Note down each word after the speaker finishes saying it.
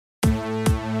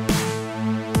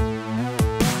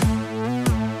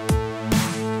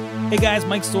Hey guys,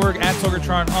 Mike Sorg at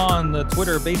Sorgatron on the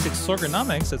Twitter, basic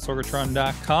Sorganomics at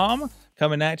sorgatron.com.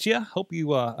 Coming at you. Hope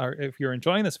you are, if you're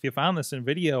enjoying this, if you found this in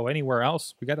video anywhere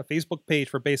else, we got a Facebook page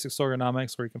for basic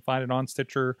Sorganomics where you can find it on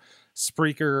Stitcher,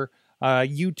 Spreaker,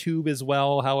 YouTube as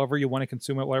well, however you want to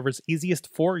consume it, whatever's easiest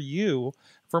for you.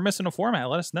 If we're missing a format,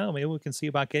 let us know. Maybe we can see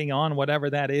about getting on whatever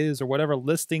that is or whatever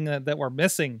listing that we're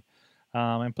missing.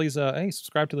 And please, hey,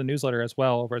 subscribe to the newsletter as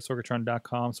well over at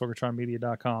sorgatron.com,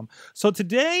 sorgatronmedia.com. So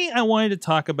today I wanted to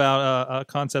talk about a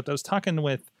concept. I was talking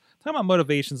about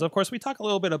motivations. Of course, we talk a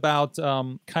little bit about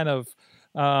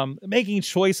making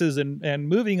choices and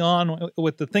moving on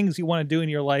with the things you want to do in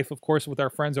your life. Of course, with our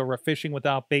friends over at Fishing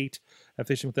Without Bait, at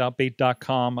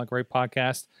fishingwithoutbait.com, a great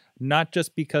podcast. Not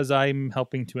just because I'm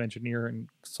helping to engineer and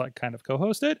kind of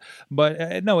co-host it,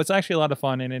 but no, it's actually a lot of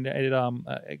fun, and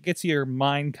it gets your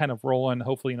mind kind of rolling,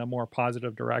 hopefully in a more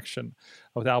positive direction,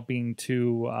 without being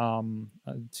too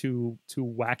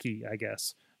wacky, I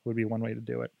guess would be one way to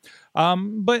do it.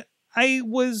 But I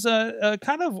was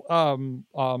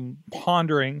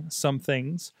pondering some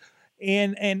things,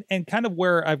 and kind of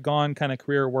where I've gone, kind of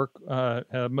career work,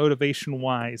 motivation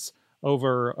wise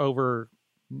over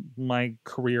my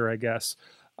career, I guess.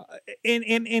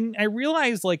 And I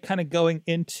realized, like, kind of going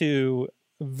into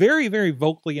very, very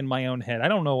vocally in my own head. I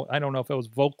don't know if it was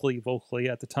vocally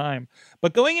at the time,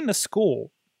 but going into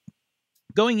school,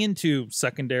 going into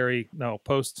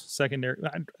post-secondary,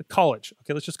 college.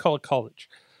 Okay, let's just call it college.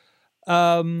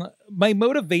 My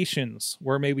motivations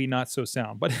were maybe not so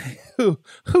sound, but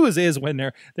whose is when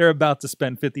they're about to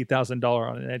spend $50,000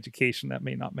 on an education that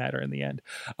may not matter in the end.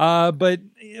 But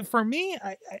for me,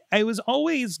 I was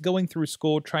always going through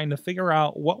school trying to figure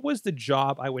out what was the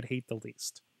job I would hate the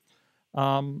least.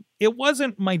 It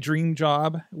wasn't my dream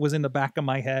job. It was in the back of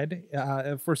my head.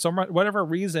 For whatever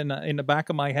reason, in the back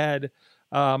of my head,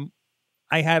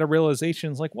 I had a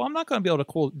realization, like, well, I'm not going to be able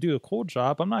to do a cool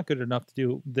job. I'm not good enough to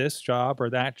do this job or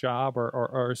that job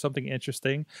or something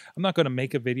interesting. I'm not going to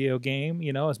make a video game,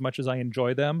 as much as I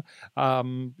enjoy them. I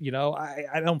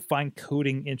don't find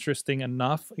coding interesting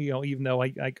enough, even though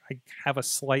I have a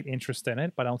slight interest in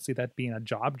it, but I don't see that being a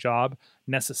job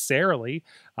necessarily.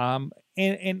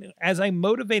 And as I'm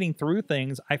motivating through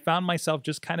things, I found myself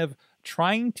just kind of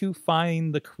trying to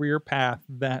find the career path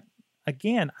that,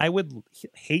 again, I would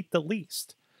hate the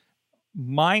least.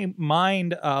 My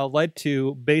mind led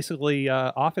to basically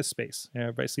Office Space.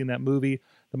 Everybody seen that movie,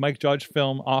 the Mike Judge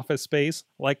film Office Space?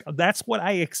 Like, that's what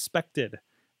I expected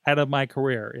out of my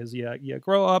career. Is you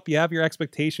grow up, you have your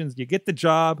expectations, you get the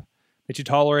job that you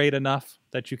tolerate enough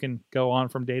that you can go on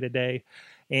from day to day,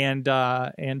 and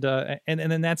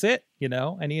then that's it,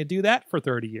 and you do that for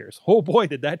 30 years. Oh boy,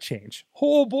 did that change.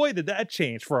 Oh boy, did that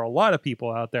change for a lot of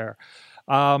people out there.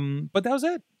 But that was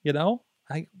it,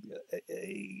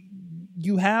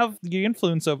 you have the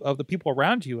influence of the people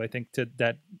around you, I think, to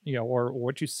that, or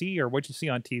what you see on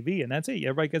TV, and that's it.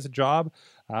 Everybody gets a job.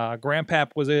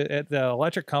 Grandpap was at the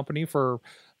electric company for,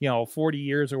 40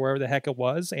 years or wherever the heck it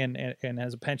was, and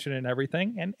has a pension and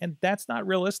everything. And that's not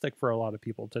realistic for a lot of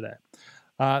people today.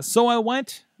 So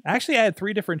I had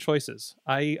 3 different choices.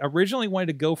 I originally wanted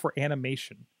to go for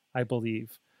animation, I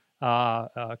believe.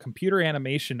 Computer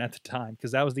animation at the time,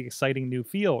 because that was the exciting new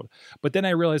field. But then I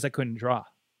realized I couldn't draw,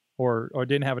 or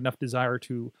didn't have enough desire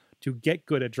to get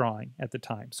good at drawing at the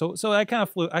time. So I kind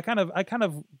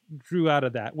of drew out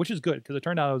of that, which is good, because it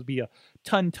turned out it would be a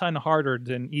ton harder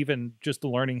than even just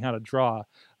learning how to draw.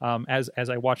 As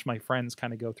I watched my friends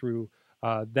kind of go through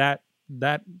that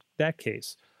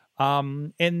case.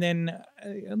 And then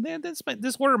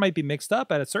this order might be mixed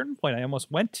up. At a certain point, I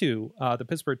almost went to the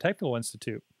Pittsburgh Technical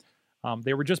Institute.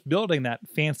 They were just building that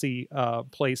fancy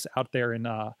place out there in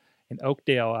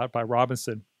Oakdale, out by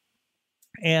Robinson,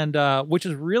 and which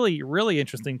is really, really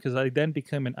interesting, because I then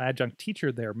became an adjunct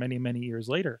teacher there many years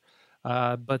later.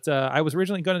 But I was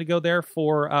originally going to go there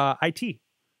for IT. I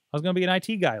was going to be an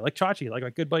IT guy, like Chachi, like my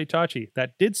good buddy Chachi,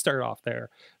 that did start off there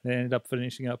and ended up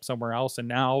finishing up somewhere else, and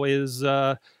now is,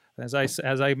 as I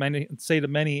say to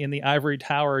many in the ivory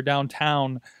tower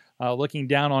downtown, looking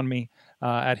down on me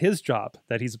at his job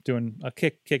that he's doing a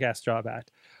kick-ass job at.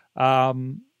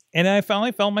 And I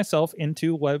finally found myself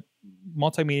into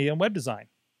multimedia and web design.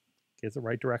 Get the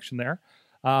right direction there.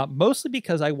 Mostly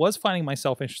because I was finding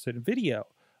myself interested in video,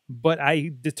 but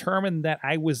I determined that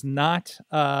I was not,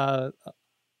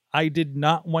 I did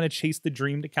not want to chase the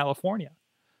dream to California.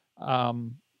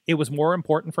 It was more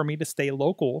important for me to stay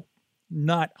local,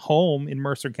 not home in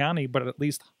Mercer County, but at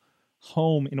least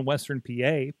home in Western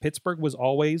PA. Pittsburgh was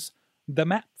always the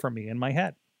map for me in my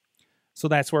head. So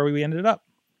that's where we ended up.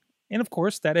 And of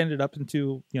course, that ended up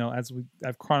into, as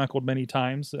I've chronicled many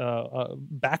times,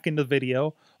 back into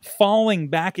video, falling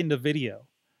back into video.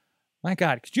 My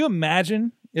God, could you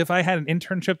imagine if I had an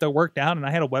internship that worked out and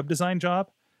I had a web design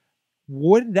job?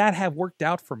 Would that have worked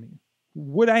out for me?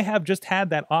 Would I have just had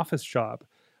that office job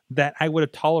that I would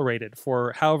have tolerated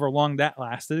for however long that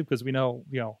lasted? Because we know,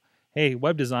 hey,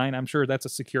 web design, I'm sure that's a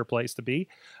secure place to be.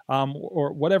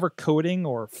 Or whatever coding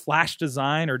or flash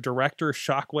design or director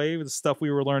shockwave, the stuff we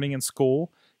were learning in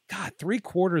school. God,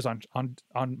 3/4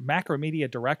 on Macromedia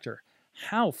Director.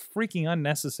 How freaking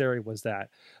unnecessary was that?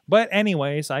 But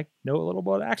anyways, I know a little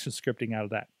about action scripting out of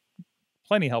that.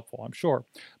 Plenty helpful, I'm sure.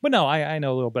 But no, I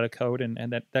know a little bit of code,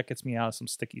 and that gets me out of some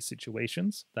sticky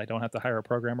situations that I don't have to hire a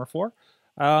programmer for.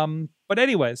 But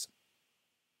anyways,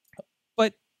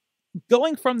 but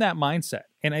going from that mindset,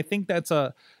 and I think that's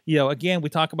again, we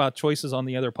talk about choices on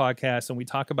the other podcasts, and we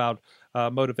talk about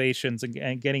motivations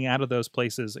and getting out of those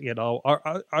places.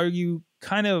 Are you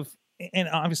kind of, and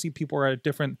obviously people are at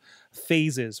different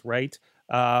phases, right?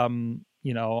 I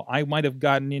might have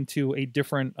gotten into a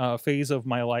different phase of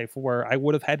my life where I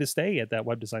would have had to stay at that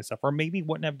web design stuff, or maybe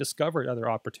wouldn't have discovered other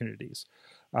opportunities.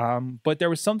 But there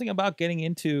was something about getting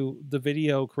into the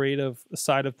video creative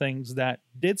side of things that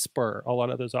did spur a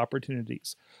lot of those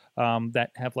opportunities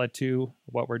that have led to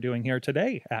what we're doing here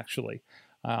today, actually.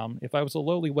 If I was a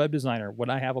lowly web designer, would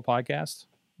I have a podcast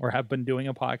or have been doing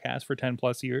a podcast for 10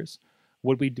 plus years?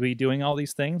 Would we be doing all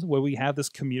these things? Would we have this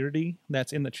community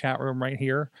that's in the chat room right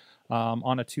here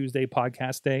on a Tuesday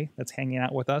podcast day that's hanging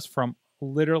out with us from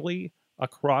literally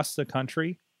across the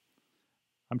country?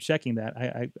 I'm checking that.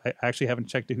 I actually haven't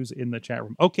checked who's in the chat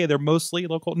room. Okay, they're mostly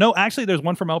local. No, actually, there's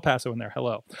one from El Paso in there.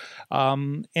 Hello.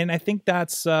 And I think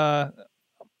that's, I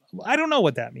don't know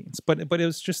what that means, but it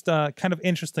was just kind of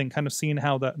interesting kind of seeing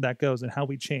how that goes and how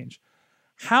we change.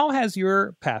 How has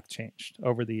your path changed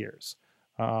over the years?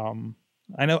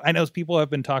 I know people have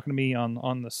been talking to me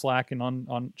on the Slack and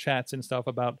on chats and stuff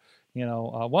about,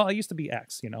 well, I used to be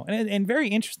X, and very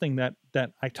interesting that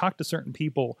I talk to certain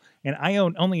people and I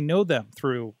only know them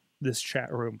through this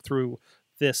chat room, through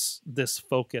this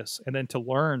focus, and then to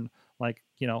learn like,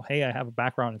 hey, I have a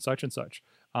background in such and such,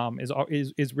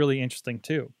 is really interesting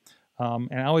too.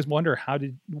 And I always wonder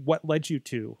what led you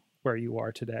to where you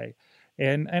are today.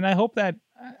 And I hope that,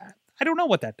 I don't know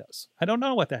what that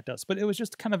does. But it was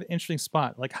just kind of an interesting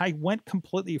spot. Like I went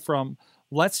completely from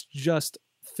let's just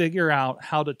figure out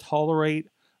how to tolerate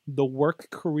the work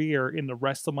career in the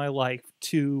rest of my life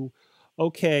to,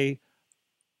 okay,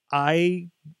 I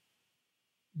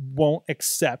won't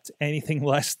accept anything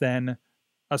less than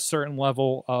a certain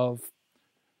level of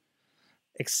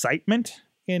excitement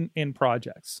in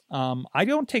projects. I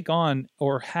don't take on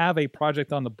or have a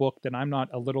project on the book that I'm not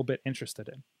a little bit interested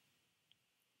in.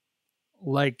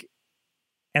 And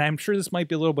I'm sure this might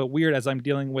be a little bit weird as I'm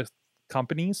dealing with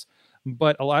companies,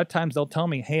 but a lot of times they'll tell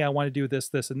me, hey, I want to do this,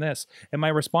 this, and this. And my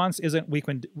response isn't, we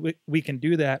can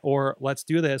do that, or let's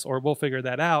do this, or we'll figure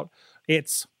that out.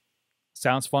 It's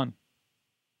sounds fun.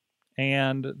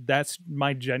 And that's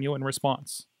my genuine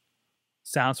response.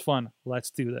 Sounds fun. Let's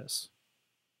do this.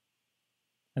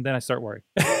 And then I start worrying.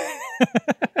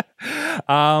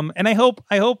 And I hope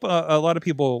a lot of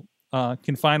people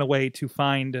can find a way to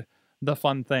find the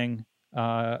fun thing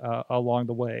along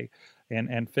the way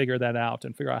and figure that out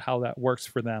and figure out how that works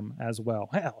for them as well.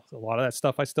 Hell, a lot of that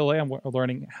stuff I still am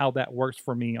learning how that works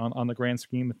for me on the grand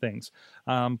scheme of things.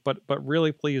 But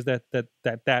really pleased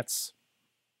that's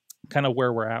kind of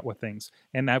where we're at with things.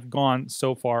 And I've gone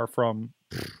so far from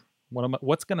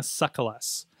what's going to suckle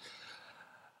us.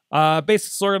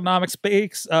 Basic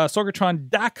Sorganomics,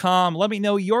 Sorgatron.com. Let me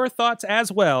know your thoughts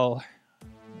as well.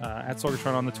 At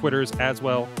Sorgatron on the Twitters as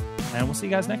well. And we'll see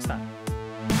you guys next time.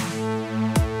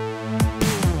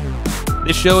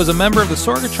 This show is a member of the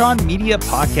Sorgatron Media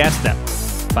Podcast Network.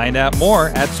 Find out more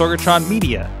at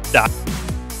sorgatronmedia.com.